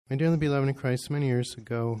My dearly beloved in Christ, many years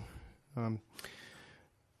ago, when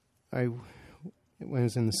I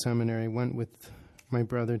was in the seminary, I went with my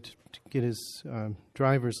brother to get his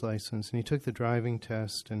driver's license, and he took the driving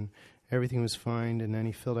test, and everything was fine, and then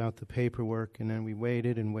he filled out the paperwork, and then we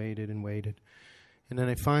waited and waited and waited. And then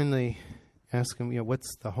I finally asked him,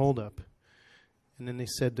 what's the holdup? And then they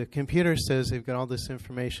said, the computer says they've got all this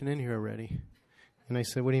information in here already. And I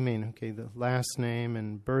said, what do you mean? Okay, the last name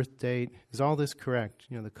and birth date, is all this correct?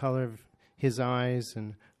 The color of his eyes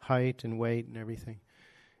and height and weight and everything.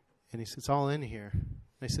 And he said, it's all in here. And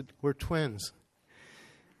I said, we're twins.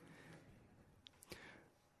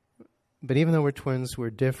 But even though we're twins, we're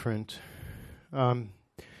different. The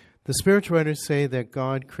spiritual writers say that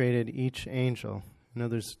God created each angel.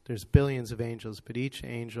 There's billions of angels, but each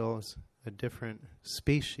angel is a different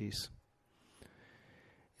species.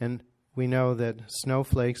 And we know that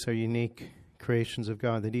snowflakes are unique creations of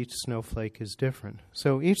God, that each snowflake is different.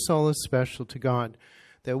 So each soul is special to God,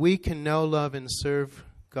 that we can know, love, and serve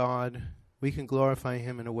God. We can glorify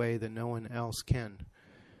Him in a way that no one else can.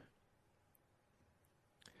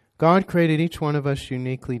 God created each one of us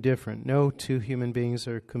uniquely different. No two human beings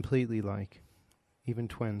are completely like, even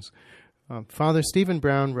twins. Father Stephen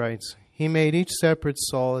Brown writes, He made each separate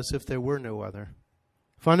soul as if there were no other.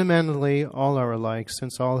 Fundamentally, all are alike,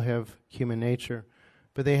 since all have human nature,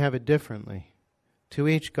 but they have it differently. To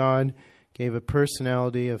each, God gave a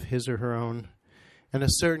personality of his or her own, and a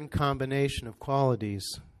certain combination of qualities,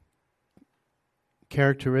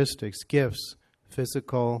 characteristics, gifts,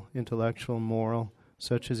 physical, intellectual, moral,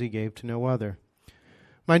 such as he gave to no other.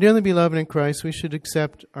 My dearly beloved in Christ, we should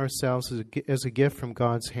accept ourselves as a gift from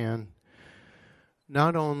God's hand,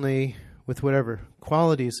 not only with whatever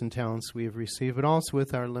qualities and talents we have received, but also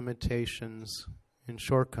with our limitations and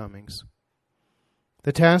shortcomings.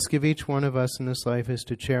 The task of each one of us in this life is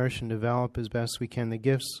to cherish and develop as best we can the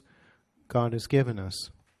gifts God has given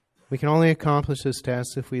us. We can only accomplish this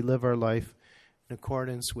task if we live our life in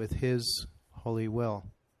accordance with His holy will.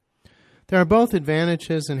 There are both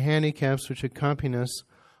advantages and handicaps which accompany us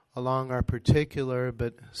along our particular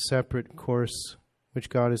but separate course which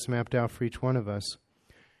God has mapped out for each one of us.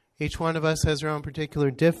 Each one of us has their own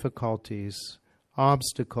particular difficulties,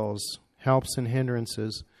 obstacles, helps, and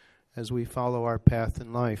hindrances as we follow our path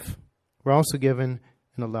in life. We're also given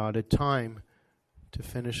and allotted time to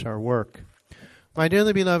finish our work. My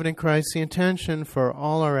dearly beloved in Christ, the intention for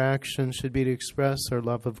all our actions should be to express our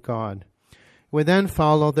love of God. It would then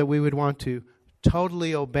follow that we would want to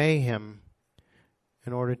totally obey Him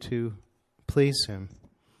in order to please Him.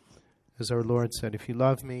 As our Lord said, if you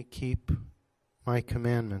love me, keep my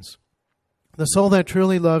commandments. The soul that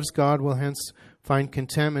truly loves God will hence find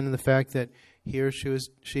contentment in the fact that he or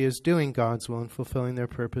she is doing God's will and fulfilling their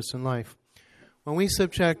purpose in life. When we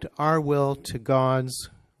subject our will to God's,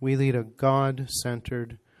 we lead a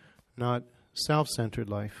God-centered, not self-centered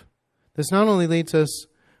life. This not only leads us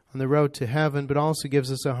on the road to heaven, but also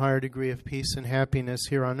gives us a higher degree of peace and happiness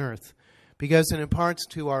here on earth, because it imparts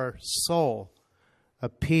to our soul a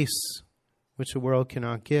peace which the world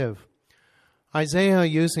cannot give. Isaiah,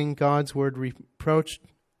 using God's word, reproached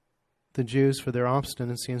the Jews for their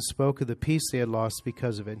obstinacy and spoke of the peace they had lost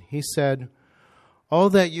because of it. He said, "Oh,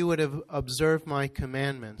 that you would have observed my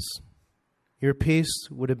commandments. Your peace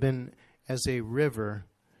would have been as a river,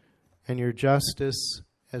 and your justice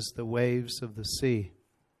as the waves of the sea."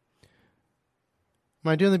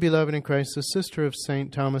 My dearly beloved in Christ, the sister of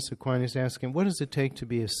St. Thomas Aquinas asked him, what does it take to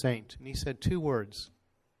be a saint? And he said 2 words,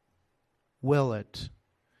 will it.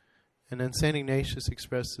 And then St. Ignatius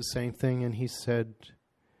expressed the same thing, and he said,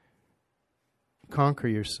 conquer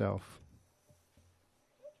yourself.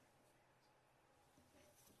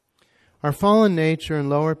 Our fallen nature and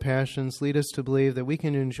lower passions lead us to believe that we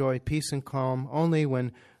can enjoy peace and calm only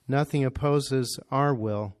when nothing opposes our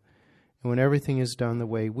will and when everything is done the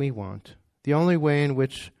way we want. The only way in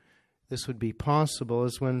which this would be possible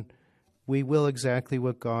is when we will exactly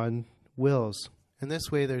what God wills. In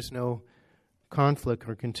this way, there's no conflict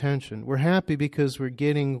or contention. We're happy because we're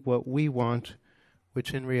getting what we want,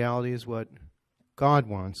 which in reality is what God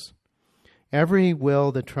wants. Every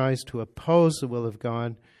will that tries to oppose the will of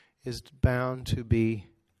God is bound to be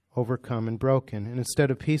overcome and broken. And instead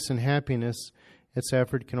of peace and happiness, its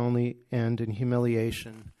effort can only end in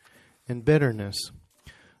humiliation and bitterness.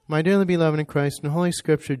 My dearly beloved in Christ, in Holy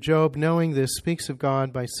Scripture, Job, knowing this, speaks of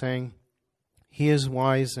God by saying, He is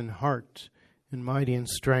wise in heart and mighty in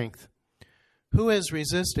strength. Who has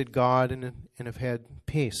resisted God and have had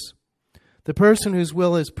peace? The person whose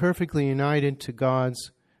will is perfectly united to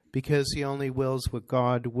God's because he only wills what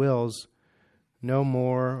God wills, no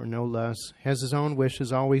more or no less, has his own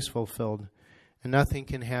wishes always fulfilled, and nothing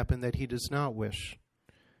can happen that he does not wish.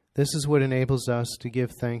 This is what enables us to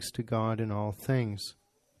give thanks to God in all things.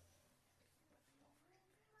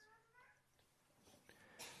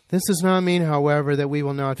 This does not mean, however, that we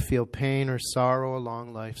will not feel pain or sorrow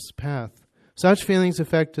along life's path. Such feelings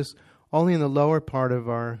affect us only in the lower part of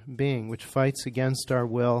our being, which fights against our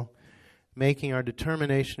will, making our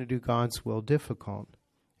determination to do God's will difficult.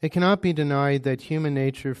 It cannot be denied that human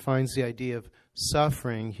nature finds the idea of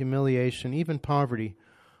suffering, humiliation, even poverty,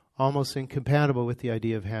 almost incompatible with the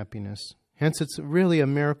idea of happiness. Hence, it's really a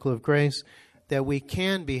miracle of grace that we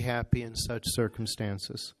can be happy in such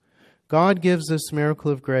circumstances. God gives this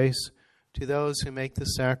miracle of grace to those who make the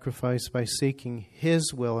sacrifice by seeking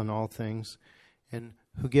His will in all things and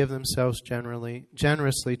who give themselves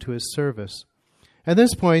generously to His service. At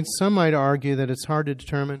this point, some might argue that it's hard to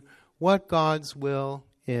determine what God's will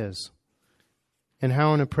is and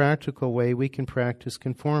how in a practical way we can practice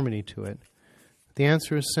conformity to it. The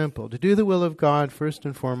answer is simple. To do the will of God, first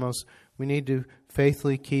and foremost, we need to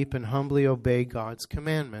faithfully keep and humbly obey God's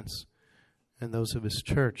commandments and those of His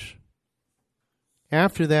church.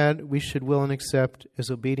 After that, we should will and accept, as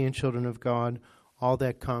obedient children of God, all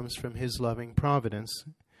that comes from His loving providence.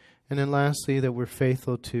 And then lastly, that we're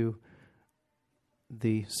faithful to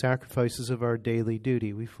the sacrifices of our daily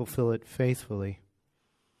duty. We fulfill it faithfully.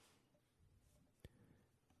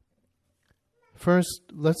 First,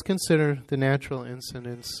 let's consider the natural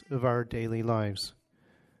incidents of our daily lives.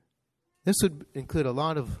 This would include a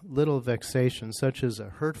lot of little vexations, such as a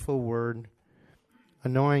hurtful word,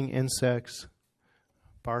 annoying insects,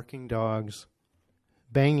 barking dogs,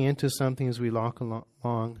 banging into something as we walk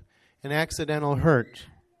along, an accidental hurt,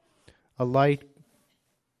 a light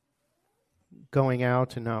going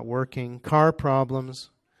out and not working, car problems,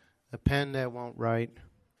 a pen that won't write,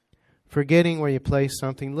 forgetting where you place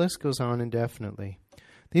something. The list goes on indefinitely.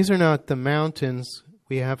 These are not the mountains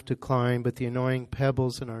we have to climb, but the annoying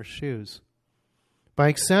pebbles in our shoes. By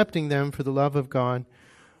accepting them for the love of God,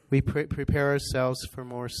 we prepare ourselves for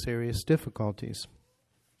more serious difficulties.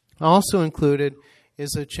 Also included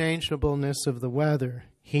is the changeableness of the weather,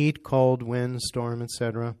 heat, cold, wind, storm,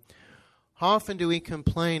 etc. How often do we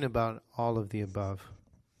complain about all of the above?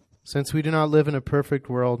 Since we do not live in a perfect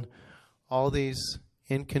world, all these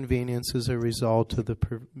inconveniences are a result of the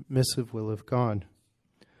permissive will of God.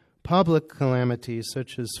 Public calamities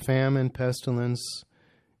such as famine, pestilence,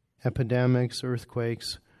 epidemics,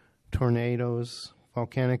 earthquakes, tornadoes,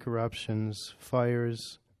 volcanic eruptions,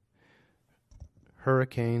 fires,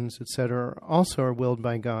 hurricanes, etc., also are willed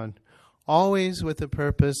by God, always with the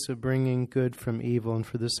purpose of bringing good from evil and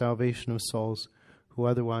for the salvation of souls who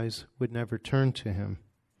otherwise would never turn to Him.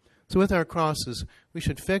 So with our crosses, we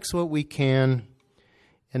should fix what we can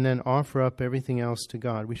and then offer up everything else to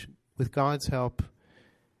God. We should, with God's help,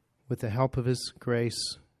 with the help of His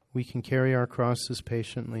grace, we can carry our crosses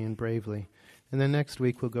patiently and bravely. And then next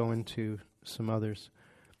week we'll go into some others.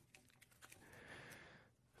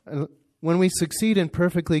 When we succeed in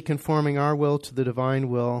perfectly conforming our will to the divine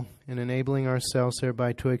will and enabling ourselves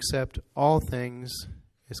thereby to accept all things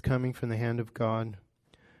as coming from the hand of God,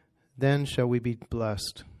 then shall we be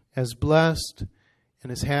blessed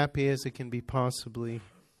and as happy as it can be possibly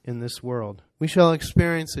in this world. We shall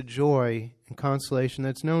experience a joy and consolation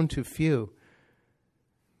that's known to few,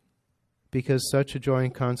 because such a joy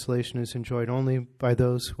and consolation is enjoyed only by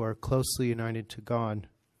those who are closely united to God.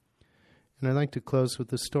 And I'd like to close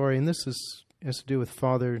with a story, and this has to do with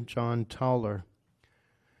Father John Tauler.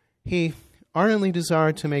 He ardently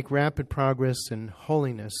desired to make rapid progress in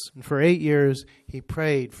holiness, and for 8 years he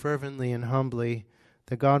prayed fervently and humbly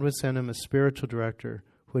that God would send him a spiritual director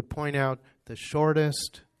who would point out the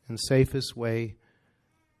shortest and safest way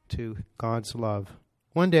to God's love.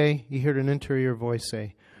 One day he heard an interior voice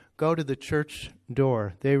say, "Go to the church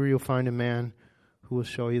door. There you'll find a man who will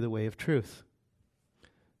show you the way of truth."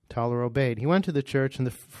 Tauler obeyed. He went to the church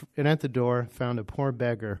and at the door found a poor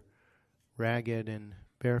beggar, ragged and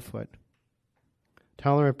barefoot.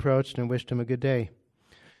 Tauler approached and wished him a good day.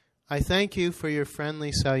 "I thank you for your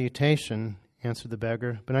friendly salutation," answered the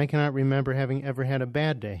beggar, "but I cannot remember having ever had a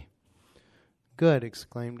bad day." "Good,"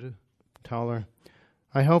 exclaimed Tauler.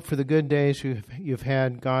 "I hope for the good days you've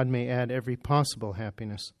had, God may add every possible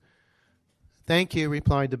happiness." "Thank you,"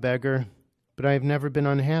 replied the beggar, "but I have never been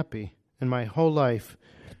unhappy. In my whole life,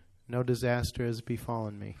 no disaster has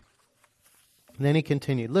befallen me." And then he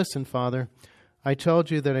continued, "Listen, Father, I told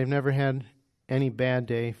you that I've never had any bad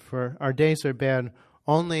day, for our days are bad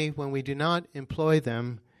only when we do not employ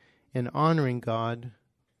them in honoring God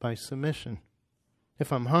by submission.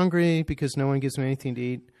 If I'm hungry because no one gives me anything to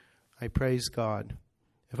eat, I praise God.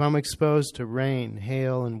 If I'm exposed to rain,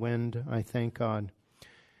 hail, and wind, I thank God.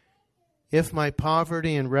 If my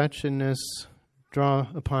poverty and wretchedness draw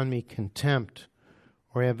upon me contempt,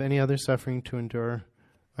 or I have any other suffering to endure,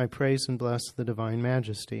 I praise and bless the divine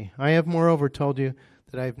majesty. I have moreover told you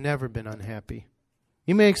that I have never been unhappy.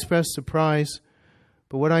 You may express surprise,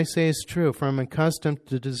 but what I say is true, for I'm accustomed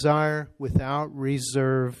to desire without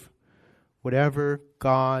reserve whatever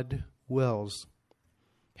God wills.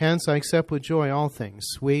 Hence I accept with joy all things,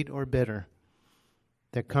 sweet or bitter,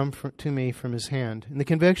 that come to me from his hand, in the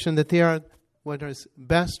conviction that they are what is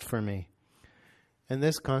best for me. And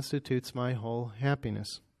this constitutes my whole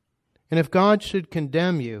happiness. And if God should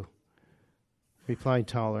condemn you, replied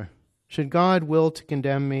Tauler, should God will to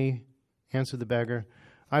condemn me, answered the beggar,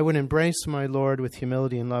 I would embrace my Lord with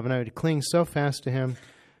humility and love, and I would cling so fast to him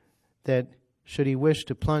that should he wish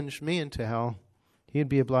to plunge me into hell, he would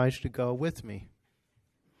be obliged to go with me.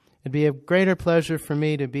 It'd be a greater pleasure for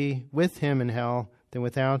me to be with him in hell than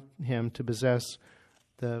without him to possess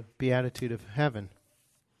the beatitude of heaven.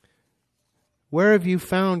 Where have you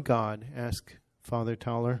found God? Asked Father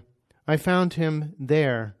Tauler. I found him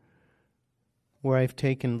there where I've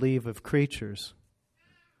taken leave of creatures.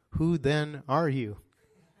 Who then are you?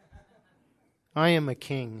 I am a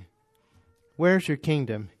king. Where's your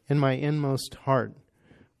kingdom? In my inmost heart,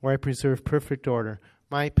 where I preserve perfect order.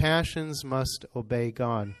 My passions must obey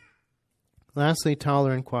God. Lastly,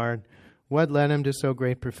 Tauler inquired, what led him to so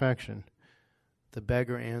great perfection? The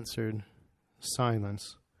beggar answered,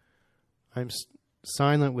 silence. I'm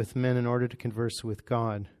silent with men in order to converse with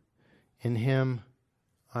God. In him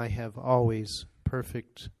I have always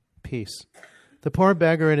perfect peace. The poor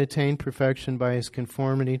beggar had attained perfection by his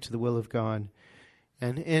conformity to the will of God.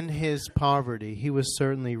 And in his poverty, he was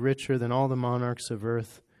certainly richer than all the monarchs of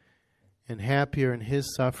earth, and happier in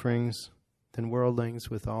his sufferings than worldlings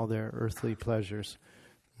with all their earthly pleasures.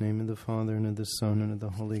 In the name of the Father, and of the Son, and of the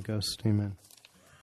Holy Ghost. Amen.